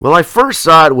Well, I first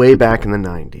saw it way back in the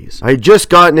 90s. I had just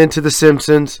gotten into The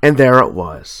Simpsons, and there it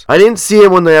was. I didn't see it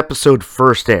when the episode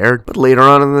first aired, but later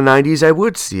on in the 90s I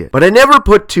would see it. But I never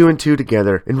put two and two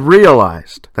together and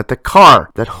realized that the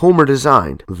car that Homer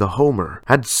designed, the Homer,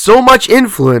 had so much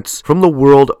influence from the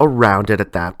world around it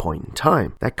at that point in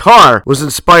time. That car was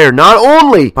inspired not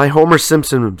only by Homer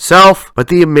Simpson himself, but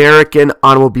the American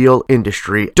automobile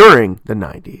industry during the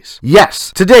 90s.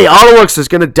 Yes, today Autolux is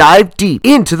going to dive deep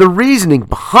into the reasoning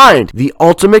behind the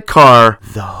ultimate car,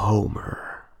 the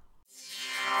Homer.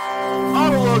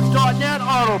 Autolux.net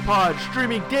Autopod,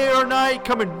 streaming day or night,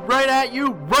 coming right at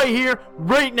you, right here,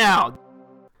 right now.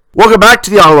 Welcome back to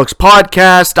the Autolux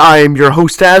Podcast. I am your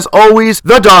host, as always,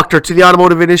 the doctor to the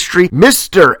automotive industry,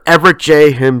 Mr. Everett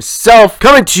J. himself,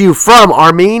 coming to you from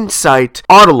our main site,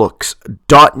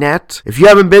 Autolux.net. If you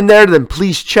haven't been there, then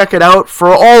please check it out for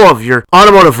all of your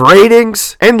automotive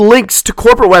ratings and links to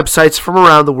corporate websites from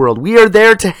around the world. We are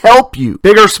there to help you.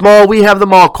 Big or small, we have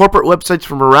them all. Corporate websites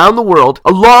from around the world,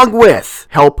 along with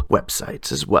help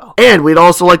websites as well. And we'd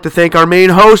also like to thank our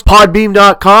main host,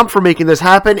 Podbeam.com, for making this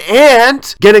happen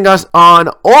and getting us on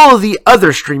all of the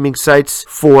other streaming sites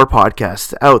for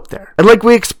podcasts out there. And like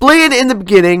we explained in the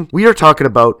beginning, we are talking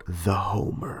about the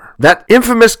Homer. That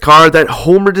infamous car that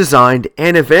Homer designed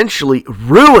and eventually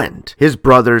ruined his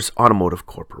brother's automotive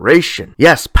corporation.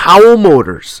 Yes, Powell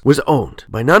Motors was owned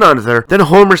by none other than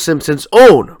Homer Simpson's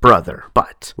own brother.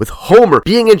 But with Homer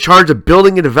being in charge of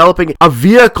building and developing a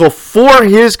vehicle for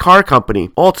his car company,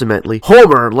 ultimately,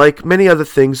 Homer, like many other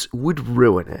things, would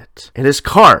ruin it. And his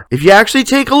car, if you actually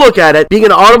take a look at it, being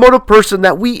an automotive person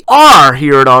that we are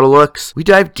here at Autolux, we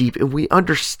dive deep and we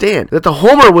understand that the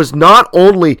Homer was not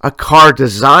only a car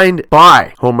designed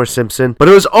by Homer Simpson, but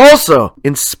it was also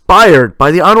inspired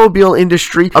by the automobile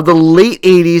industry of the late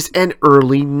 80s and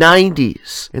early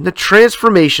 90s and the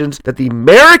transformations that the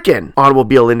American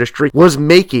automobile industry was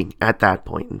making at that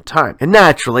point in time. And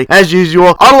naturally, as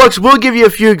usual, Autolux will give you a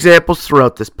few examples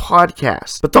throughout this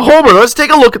podcast. But the Homer, let's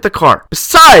take a look at the car.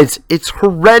 Besides its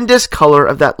horrendous color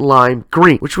of that lime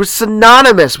green, which was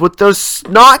synonymous with those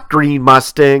snot green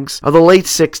Mustangs of the late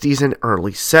 60s and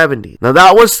early 70s. Now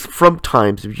that was from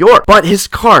times of yore, but his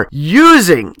car,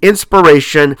 using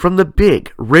inspiration from the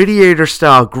big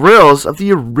radiator-style grills of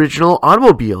the original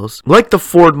automobiles, like the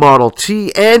Ford Model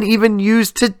T, and even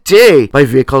used today by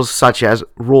vehicles such as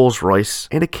Rolls-Royce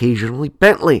and occasionally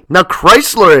Bentley. Now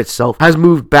Chrysler itself has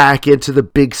moved back into the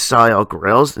big style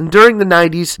grills, and during the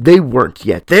 90s, they weren't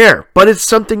yet there, but it's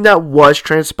something that was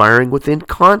transpiring within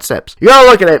concepts. You gotta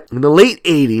look at it. In the late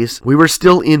 80s, we were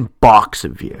still in box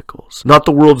vehicles. Not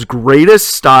the world's greatest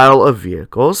style of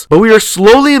vehicles, but we are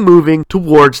slowly moving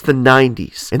towards the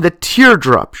 90s in the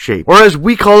teardrop shape, or as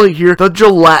we call it here, the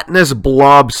gelatinous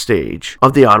blob stage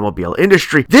of the automobile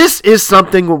industry. This is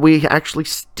something we actually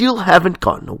still haven't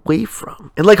gotten away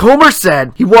from. And like Homer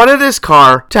said, he wanted his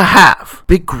car to have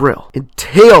big grille and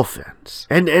tail fin.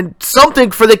 And something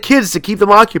for the kids to keep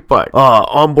them occupied.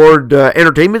 Onboard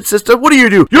entertainment system? What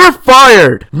do? You're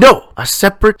fired! No, a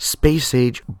separate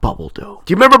space-age bubble dome.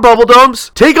 Do you remember bubble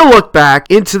domes? Take a look back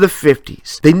into the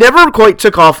 50s. They never quite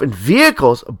took off in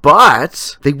vehicles,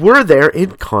 but they were there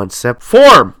in concept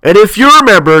form. And if you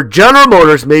remember, General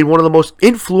Motors made one of the most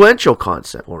influential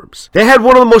concept forms. They had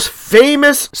one of the most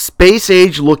famous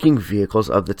space-age looking vehicles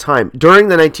of the time during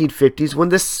the 1950s when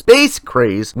the space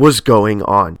craze was going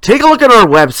on. Take a look at our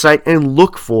website and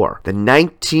look for the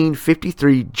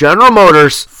 1953 General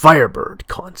Motors Firebird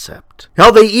concept.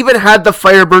 Hell, they even had the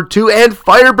Firebird 2 and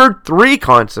Firebird 3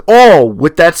 concept, all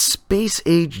with that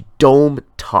space-age dome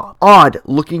top. Odd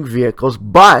looking vehicles,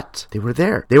 but they were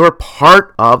there. They were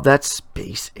part of that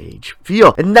space age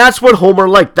feel. And that's what Homer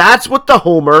liked. That's what the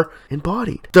Homer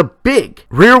embodied. The big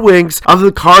rear wings of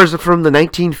the cars from the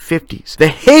 1950s. The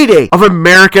heyday of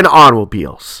American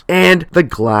automobiles. And the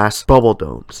glass bubble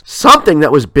domes. Something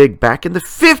that was big back in the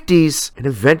 50s and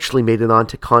eventually made it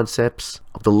onto concepts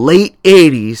of the late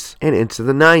 80s and into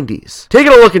the 90s.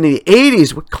 Taking a look into the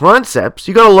 80s with concepts,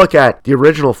 you gotta look at the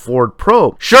original Ford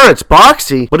Probe. Sure, it's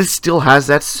boxy, but it still has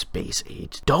that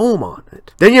space-age dome on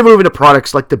it. Then you move into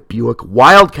products like the Buick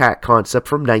Wildcat concept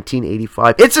from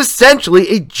 1985. It's essentially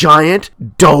a giant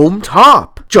dome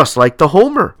top, just like the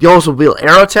Homer. The Oldsmobile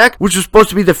Aerotech, which was supposed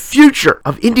to be the future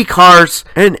of Indy cars,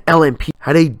 and LMP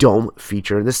had a dome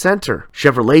feature in the center.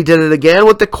 Chevrolet did it again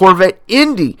with the Corvette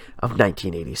Indy, of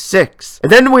 1986.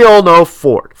 And then we all know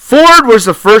Ford. Ford was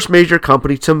the first major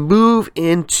company to move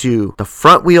into the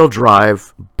front-wheel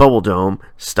drive bubble dome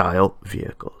style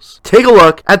vehicles. Take a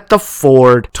look at the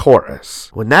Ford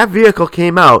Taurus. When that vehicle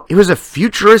came out, it was a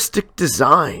futuristic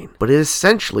design, but it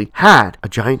essentially had a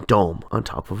giant dome on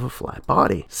top of a flat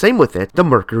body. Same with it, the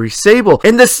Mercury Sable.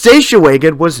 And the station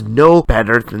wagon was no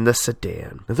better than the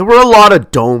sedan. Now, there were a lot of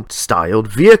dome-styled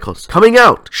vehicles coming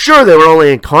out. Sure, they were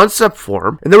only in concept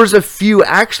form, and there was a few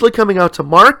actually coming out to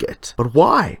market. But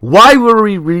why? Why were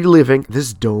we reliving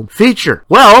this dome feature?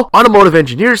 Well, automotive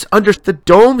engineers understood the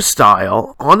dome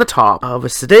style on the top of a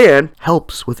sedan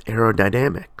helps with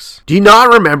aerodynamics. Do you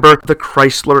not remember the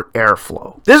Chrysler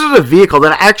Airflow? This was a vehicle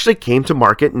that actually came to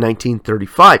market in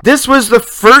 1935. This was the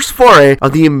first foray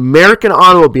of the American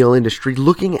automobile industry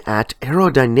looking at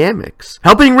aerodynamics,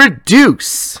 helping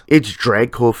reduce its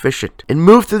drag coefficient and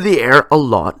move through the air a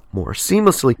lot more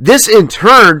seamlessly. This in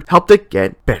turn helped it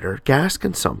get better gas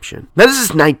consumption. Now this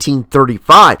is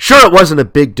 1935. Sure, it wasn't a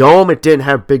big dome, it didn't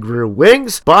have big rear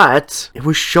wings, but it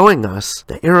was showing us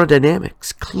the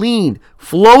aerodynamics, clean,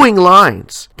 flowing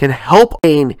lines can help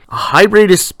gain a high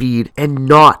rate of speed and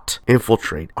not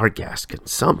infiltrate our gas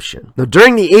consumption. Now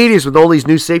during the 80s, when all these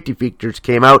new safety features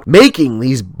came out, making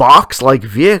these box-like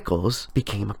vehicles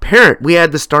became apparent. We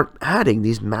had to start adding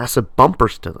these massive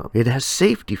bumpers to them. It has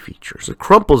safety features, and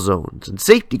crumple zones, and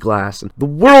safety glass, and the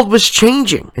world was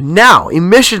changing. And now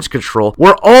emissions control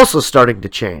were also starting to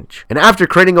change. And after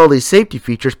creating all these safety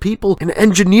features, people and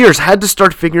engineers had to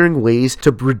start figuring ways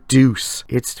to reduce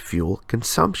its fuel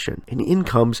consumption. And in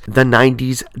comes the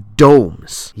 90s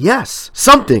domes. Yes,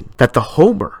 something that the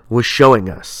Homer was showing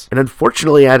us. And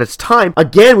unfortunately at its time,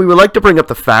 again, we would like to bring up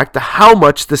the fact that how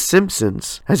much The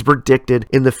Simpsons has predicted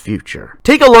in the future.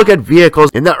 Take a look at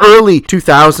vehicles in the early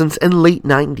 2000s and late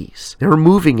 90s. They were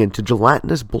moving into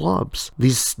gelatinous blobs,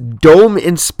 these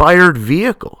dome-inspired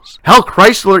vehicles. Hell,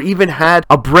 Chrysler even had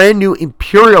a brand new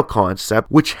Imperial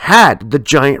concept which had the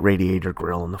giant radiator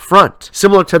grille in the front,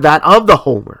 similar to that of the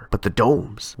Homer, but the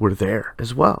domes were there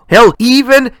as well. Hell,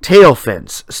 even tail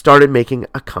fins started making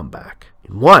a comeback.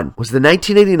 One was the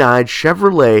 1989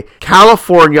 Chevrolet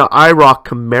California IROC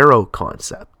Camaro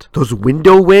concept. Those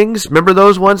window wings, remember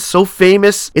those ones? So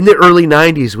famous in the early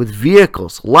 90s with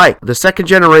vehicles like the second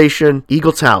generation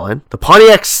Eagle Talon, the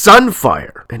Pontiac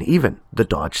Sunfire, and even the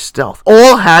Dodge Stealth.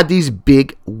 All had these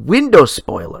big window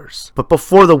spoilers. But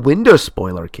before the window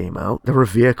spoiler came out, there were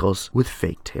vehicles with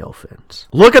fake tail fins.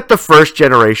 Look at the first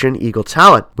generation Eagle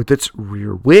Talon with its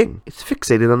rear wing. It's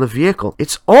fixated on the vehicle.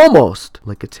 It's almost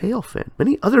like a tail fin.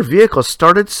 Many other vehicles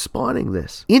started spawning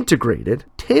this integrated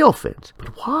tail fins.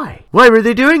 But why? Why were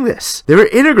they doing this? They were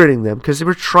integrating them because they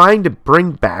were trying to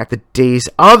bring back the days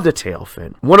of the tail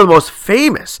fin. One of the most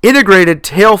famous integrated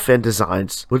tail fin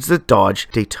designs was the Dodge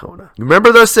Daytona.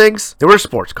 Remember those things? They were a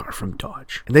sports car from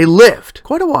Dodge. And they lived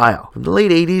quite a while, from the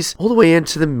late 80s all the way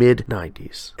into the mid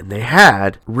 90s. And they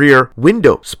had rear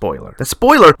window spoiler. The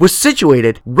spoiler was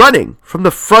situated running from the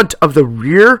front of the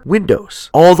rear windows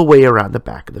all the way around the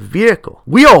back of the vehicle.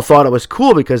 We all thought it was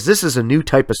cool because this is a new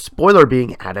type of spoiler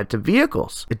being added to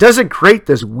vehicles. It doesn't create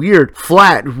this weird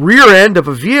flat rear end of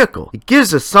a vehicle. It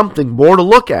gives us something more to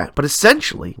look at. But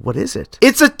essentially, what is it?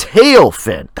 It's a tail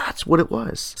fin. That's what it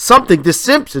was. Something The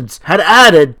Simpsons had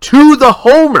added to the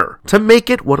Homer to make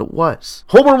it what it was.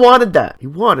 Homer wanted that. He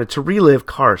wanted to relive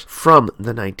cars from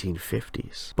the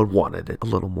 1950s, but wanted it a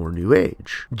little more new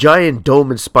age. Giant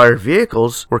dome-inspired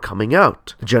vehicles were coming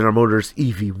out. The General Motors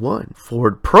EV1,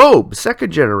 Ford Probe,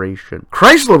 second generation.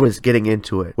 Chrysler was getting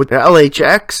into it with the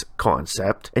LHX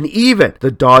concept, and even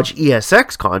the Dodge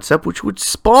ESX concept, which would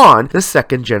spawn the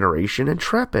second generation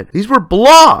Intrepid. These were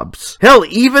blobs. Hell,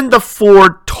 even the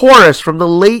Ford Taurus from the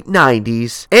late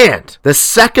 90s and the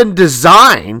second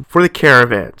design for the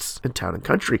Caravans in Town and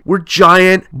Country were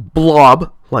giant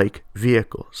blob-like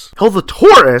vehicles. Hell, the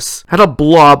Taurus had a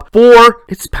blob for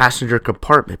its passenger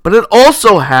compartment, but it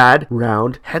also had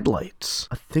round headlights,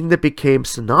 a thing that became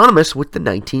synonymous with the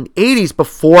 1980s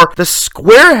before the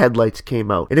square headlights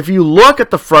came out. And if you look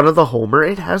at the front of the Homer,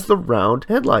 it has the round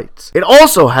headlights. It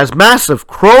also has massive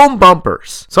chrome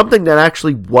bumpers, something that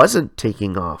actually wasn't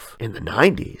taking off in the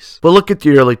 90s. But look at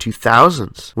the early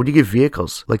 2000s, when you get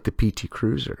vehicles like the PT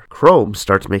Cruiser. Chrome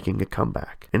starts making a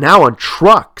comeback. And now on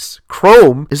trucks,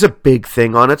 chrome chrome is a big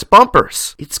thing on its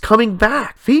bumpers. It's coming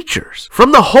back. Features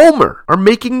from the Homer are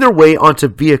making their way onto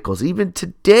vehicles even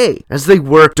today, as they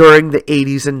were during the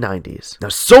 80s and 90s. Now,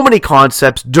 so many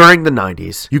concepts during the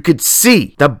 90s, you could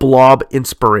see the blob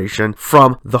inspiration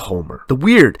from the Homer. The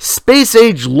weird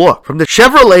space-age look from the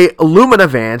Chevrolet Illumina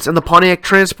vans and the Pontiac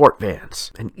Transport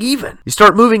vans. And even you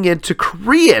start moving into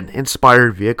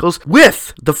Korean-inspired vehicles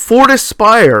with the Ford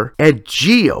Aspire and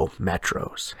Geo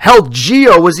Metros. Hell,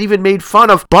 Geo was even made fun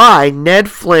of by Ned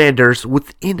Flanders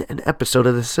within an episode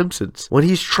of The Simpsons, when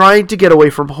he's trying to get away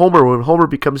from Homer when Homer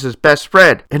becomes his best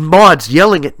friend, and Maude's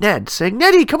yelling at Ned, saying,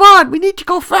 "Neddy, come on, we need to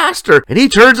go faster." And he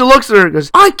turns and looks at her and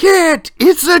goes, "I can't,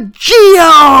 it's a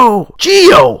Geo!"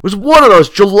 Geo was one of those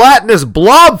gelatinous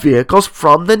blob vehicles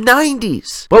from the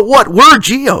 90s. But what were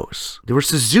Geos? They were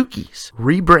Suzuki's,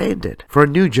 rebranded for a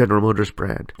new General Motors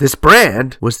brand. This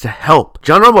brand was to help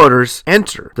General Motors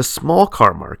enter the small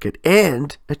car market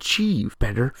and achieve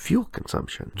better fuel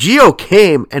consumption. Geo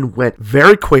came and went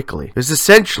very quickly. It was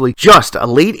essentially just a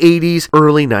late 80s,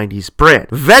 early 90s brand.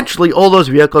 Eventually, all those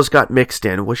vehicles got mixed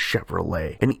in with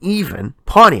Chevrolet and even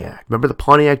Pontiac. Remember the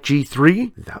Pontiac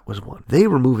G3? That was one. They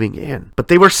were moving in, but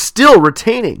they were still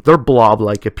retaining their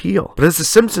blob-like appeal. But as The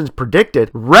Simpsons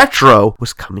predicted, retro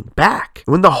was coming back.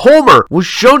 When the Homer was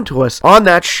shown to us on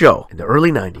that show in the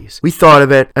early 90s, we thought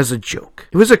of it as a joke.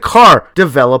 It was a car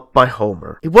developed by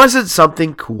Homer. It wasn't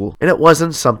something cool, and it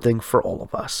wasn't something for all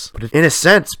of us, but it, in a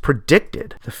sense,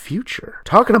 predicted the future.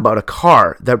 Talking about a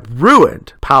car that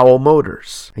ruined Powell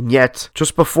Motors. And yet,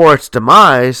 just before its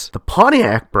demise, the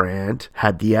Pontiac brand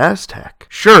had the Aztek.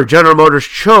 Sure, General Motors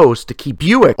chose to keep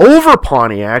Buick over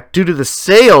Pontiac due to the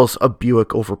sales of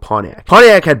Buick over Pontiac.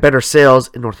 Pontiac had better sales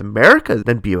in North America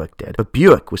than Buick did, but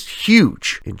Buick was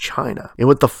huge in China. And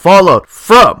with the fallout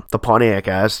from the Pontiac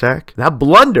Aztek, that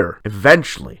blunder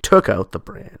eventually took out the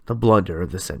brand. The blunder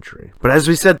of the century. But as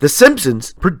we said, The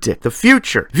Simpsons predict the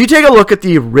future. If you take a look at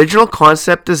the original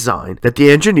concept design that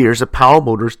the engineers at Powell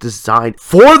Motors designed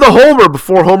for the Homer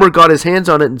before Homer got his hands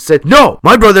on it and said, "No,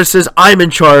 my brother says I'm in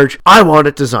charge. I want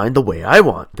it designed the way I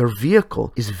want." Their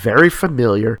vehicle is very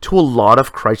familiar to a lot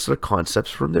of Chrysler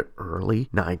concepts from the early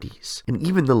 90s and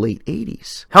even the late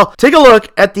 80s. Hell, take a look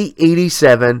at the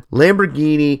 87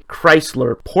 Lamborghini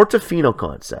Chrysler Portofino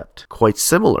concept. Quite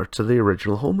similar to the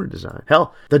original Homer design.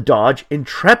 Hell, the Dodge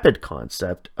Intrepid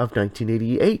concept of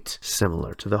 1988,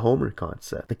 similar to the Homer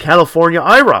concept. The California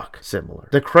IROC, similar.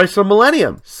 The Chrysler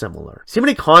Millennium, similar. See how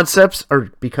many concepts are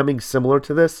becoming similar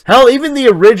to this? Hell, even the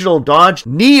original Dodge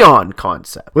Neon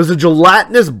concept was a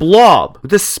gelatinous blob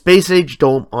with a space-age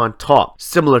dome on top,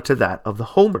 similar to that of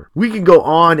the Homer. We can go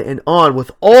on and on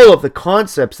with all of the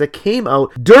concepts that came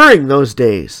out during those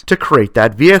days to create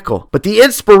that vehicle. But the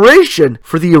inspiration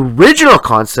for the original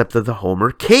concept of the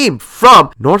Homer came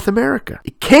from North America.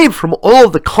 It came from all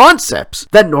of the concepts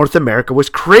that North America was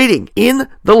creating in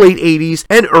the late 80s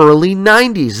and early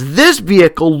 90s. This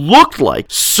vehicle looked like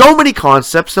so many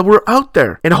concepts that were out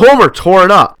there. And Homer tore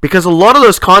it up because a lot of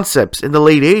those concepts in the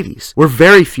late 80s were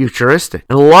very futuristic.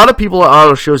 And a lot of people at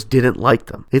auto shows didn't like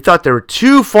them. They thought they were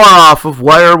too far off of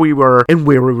where we were and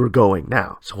where we were going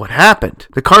now. So what happened?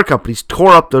 The car companies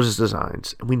tore up those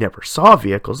designs and we never saw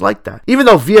vehicles like that. Even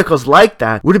though vehicles like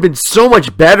that would have been so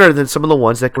much better than some of the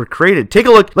ones that were created. Take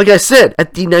a look, like I said,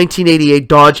 at the 1988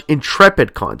 Dodge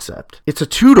Intrepid concept. It's a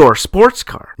two-door sports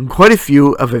car, and quite a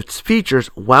few of its features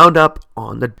wound up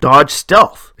on the Dodge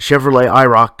Stealth. Chevrolet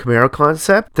IROC Camaro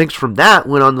concept, things from that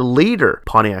went on the later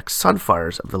Pontiac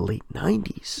Sunfires of the late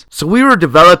 90s. So we were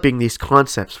developing these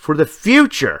concepts for the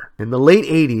future in the late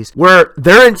 80s, where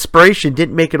their inspiration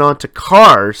didn't make it onto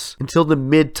cars until the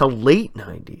mid to late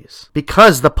 90s,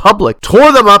 because the public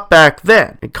tore them up back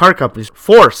then, and car companies were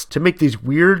forced to make these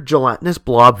weird gelatinous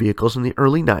blob vehicles in the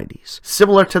early 90s,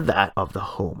 similar to that of the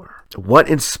Homer. What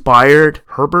inspired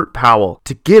Herbert Powell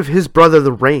to give his brother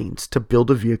the reins to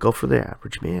build a vehicle for the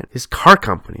average man? His car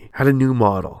company had a new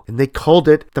model, and they called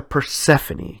it the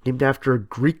Persephone, named after a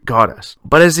Greek goddess.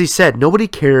 But as he said, nobody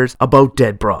cares about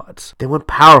dead broads. They want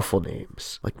powerful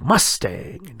names like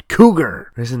Mustang and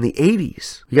Cougar. Whereas in the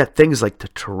 80s, we got things like the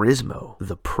Turismo,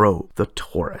 the Probe, the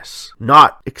Taurus.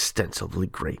 Not extensively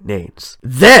great names.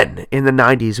 Then, in the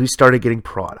 90s, we started getting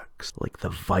products like the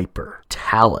Viper,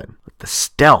 Talon, the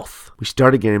Stealth. We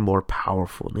started getting more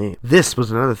powerful names. This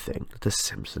was another thing that The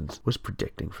Simpsons was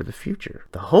predicting for the future.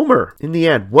 The Homer, in the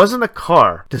end, wasn't a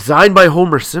car designed by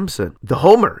Homer Simpson. The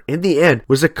Homer, in the end,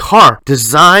 was a car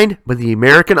designed by the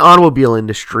American automobile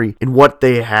industry in what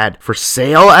they had for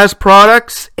sale as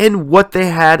products and what they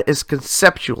had as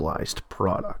conceptualized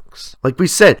products. Like we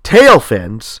said, tail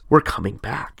fins were coming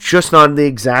back. Just not in the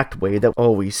exact way that we've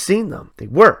always seen them. They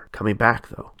were coming back,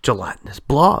 though. gelatinous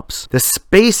blobs. The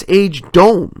space-age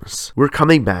domes were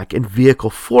coming back in vehicle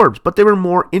forms, but they were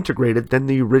more integrated than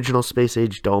the original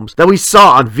space-age domes that we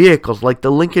saw on vehicles like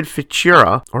the Lincoln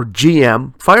Futura or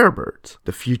GM Firebirds.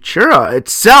 The Futura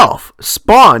itself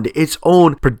spawned its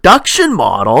own production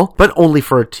model, but only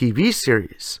for a TV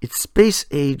series. Its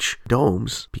space-age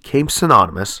domes became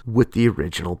synonymous with the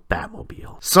original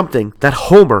Batmobile, something that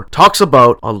Homer talks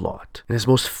about a lot. And his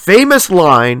most famous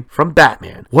line from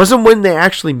Batman wasn't when they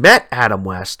actually met Adam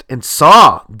West and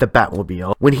saw the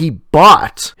Batmobile when he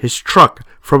bought his truck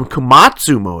from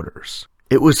Komatsu Motors.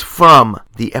 It was from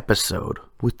the episode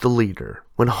with the leader,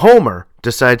 when Homer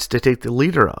decides to take the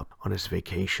leader up on his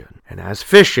vacation. And as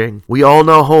fishing, we all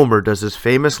know Homer does his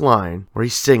famous line where he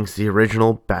sings the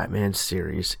original Batman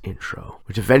series intro,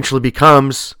 which eventually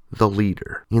becomes the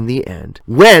leader in the end,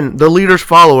 when the leader's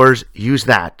followers use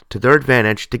that to their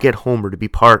advantage to get Homer to be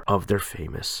part of their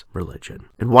famous religion.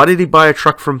 And why did he buy a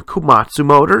truck from Komatsu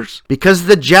Motors? Because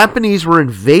the Japanese were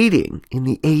invading in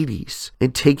the 80s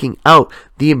and taking out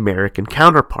the American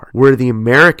counterpart, where the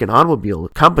American automobile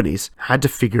companies had to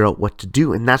figure out what to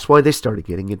do, and that's why they started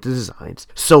getting into designs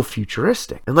so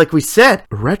futuristic. And like we said,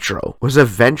 retro was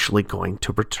eventually going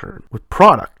to return with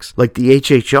products like the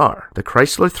HHR, the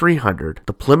Chrysler 300,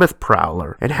 the Plymouth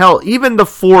Prowler, and hell, even the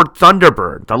Ford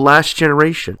Thunderbird, the last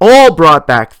generation, all brought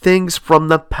back things from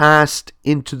the past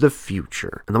into the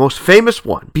future. And the most famous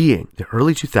one being the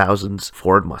early 2000s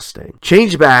Ford Mustang,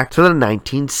 changed back to the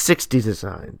 1960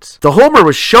 designs. The Homer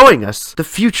was showing us the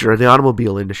future of the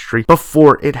automobile industry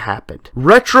before it happened.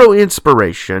 Retro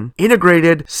inspiration,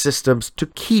 integrated systems to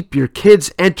keep your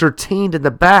kids entertained in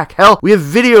the back. Hell, we have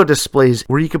video displays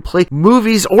where you can play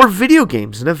movies or video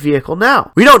games in a vehicle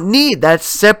now. We don't need that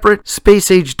separate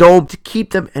space-age dome to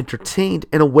keep them entertained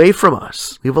and away from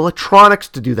us. We have electronics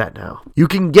to do that now. You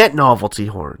can get novelty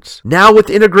horns. Now with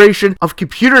integration of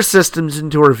computer systems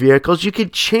into our vehicles, you can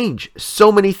change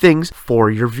so many things for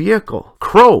your vehicle.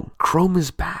 Chrome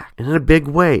is back, and in a big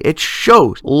way. It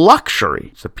shows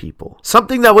luxury to people,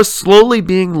 something that was slowly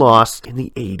being lost in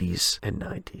the 80s and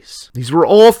 90s. These were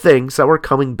all things that were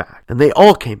coming back, and they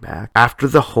all came back after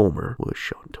the Homer was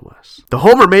shown to us. The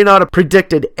Homer may not have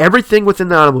predicted everything within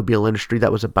the automobile industry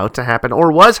that was about to happen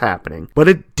or was happening, but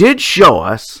it did show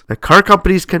us that car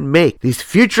companies can make these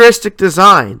futuristic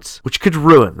designs which could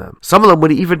ruin them. Some of them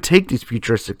would even take these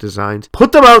futuristic designs,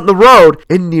 put them out in the road,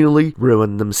 and nearly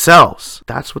ruin themselves.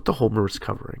 That's what the Homer was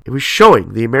covering. It was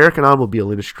showing the American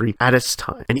automobile industry at its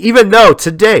time. And even though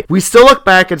today we still look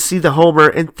back and see the Homer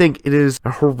and think it is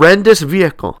a horrendous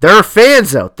vehicle, there are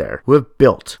fans out there who have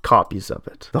built copies of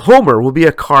it. The Homer will be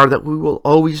a car that we will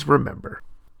always remember.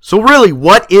 So really,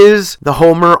 what is the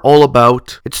Homer all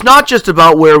about? It's not just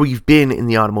about where we've been in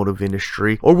the automotive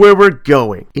industry or where we're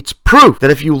going. It's proof that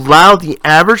if you allow the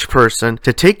average person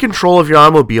to take control of your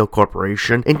automobile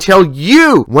corporation and tell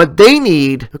you what they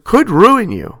need, it could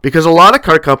ruin you. Because a lot of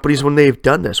car companies, when they've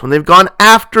done this, when they've gone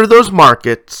after those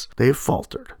markets, they've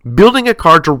faltered. Building a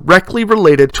car directly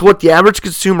related to what the average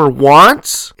consumer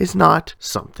wants is not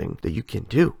something that you can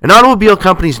do. And automobile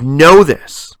companies know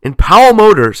this. And Powell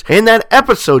Motors and that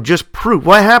episode just proved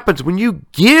what happens when you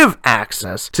give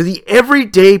access to the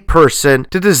everyday person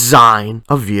to design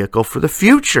a vehicle for the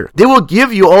future. They will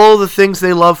give you all the things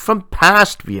they love from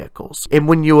past vehicles. And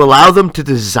when you allow them to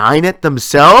design it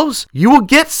themselves, you will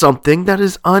get something that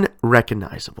is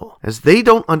unrecognizable, as they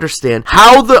don't understand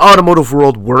how the automotive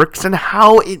world works and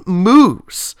how it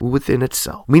moves within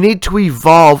itself. We need to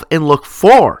evolve and look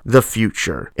for the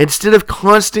future instead of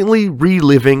constantly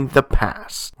reliving the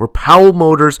past. Where Powell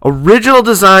Motors' original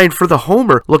design for the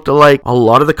Homer looked like a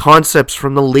lot of the concepts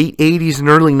from the late 80s and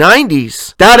early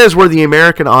 90s. That is where the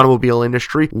American automobile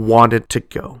industry wanted to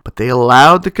go. But they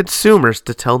allowed the consumers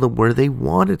to tell them where they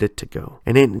wanted it to go.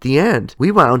 And in the end,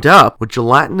 we wound up with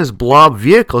gelatinous blob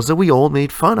vehicles that we all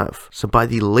made fun of. So by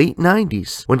the late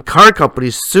 90s, when car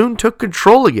companies soon took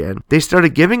control again, they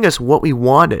started giving us what we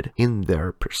wanted in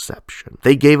their perception.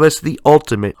 They gave us the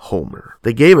ultimate Homer.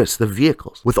 They gave us the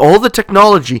vehicles with all the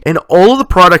technology and all of the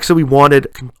products that we wanted,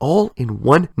 all in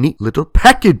one neat little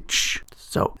package.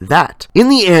 So that, in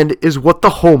the end, is what the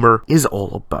Homer is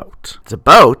all about. It's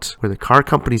about where the car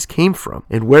companies came from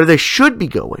and where they should be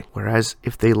going. Whereas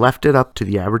if they left it up to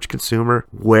the average consumer,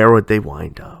 where would they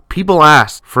wind up? People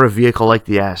asked for a vehicle like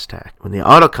the Aztek. When the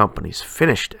auto companies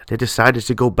finished it, they decided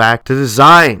to go back to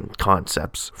design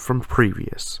concepts from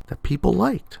previous that people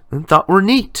liked and thought were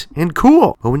neat and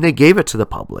cool. But when they gave it to the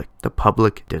public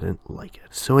didn't like it.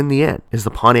 So in the end, is the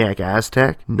Pontiac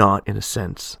Aztek not in a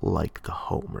sense like the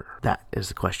Homer? That is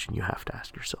the question you have to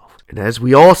ask yourself. And as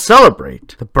we all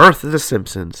celebrate the birth of The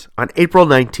Simpsons on April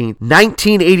 19th,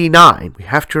 1989, we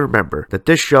have to remember that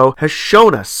this show has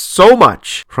shown us so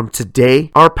much from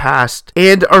today, our past,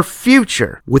 and our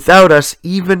future without us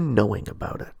even knowing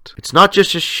about it. It's not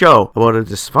just a show about a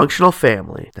dysfunctional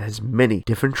family that has many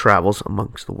different travels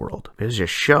amongst the world. It is a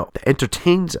show that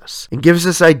entertains us and gives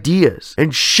us ideas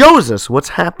and shows us what's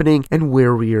happening and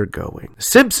where we are going. The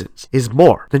Simpsons is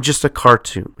more than just a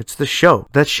cartoon. It's the show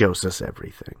that shows us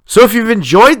everything. So if you've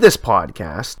enjoyed this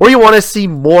podcast, or you want to see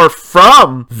more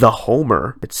from the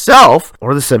Homer itself,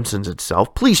 or the Simpsons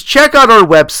itself, please check out our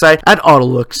website at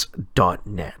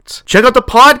autolux.net. Check out the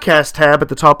podcast tab at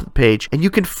the top of the page, and you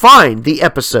can find the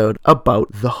episode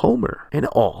about the Homer and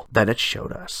all that it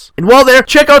showed us. And while there,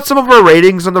 check out some of our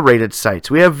ratings on the rated sites.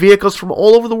 We have vehicles from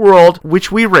all over the world,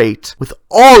 which we rate with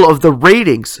all of the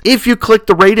ratings. If you click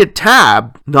the rated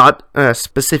tab, not a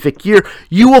specific year,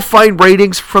 you will find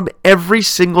ratings from every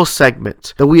single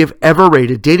segment that we have ever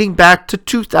rated, dating back to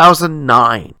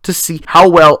 2009, to see how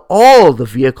well all the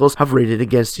vehicles have rated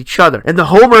against each other. And the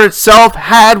Homer itself,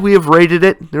 had we have rated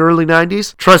it in the early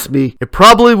 90s, trust me, it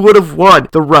probably would have won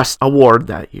the Rust Award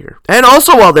that year. And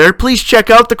also while there, please check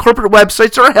out the corporate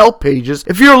websites or help pages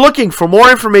if you're looking for more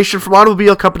information from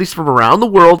automobile companies from around the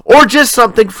world, or just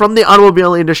something from the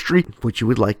automobile industry which you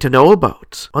would like to know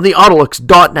about on the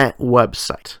Autolux.net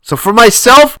website. So for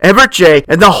myself, Everett J,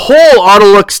 and the whole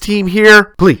Autolux team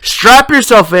here, please strap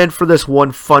yourself in for this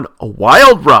one fun,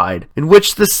 wild ride in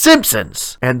which The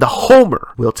Simpsons and the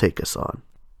Homer will take us on.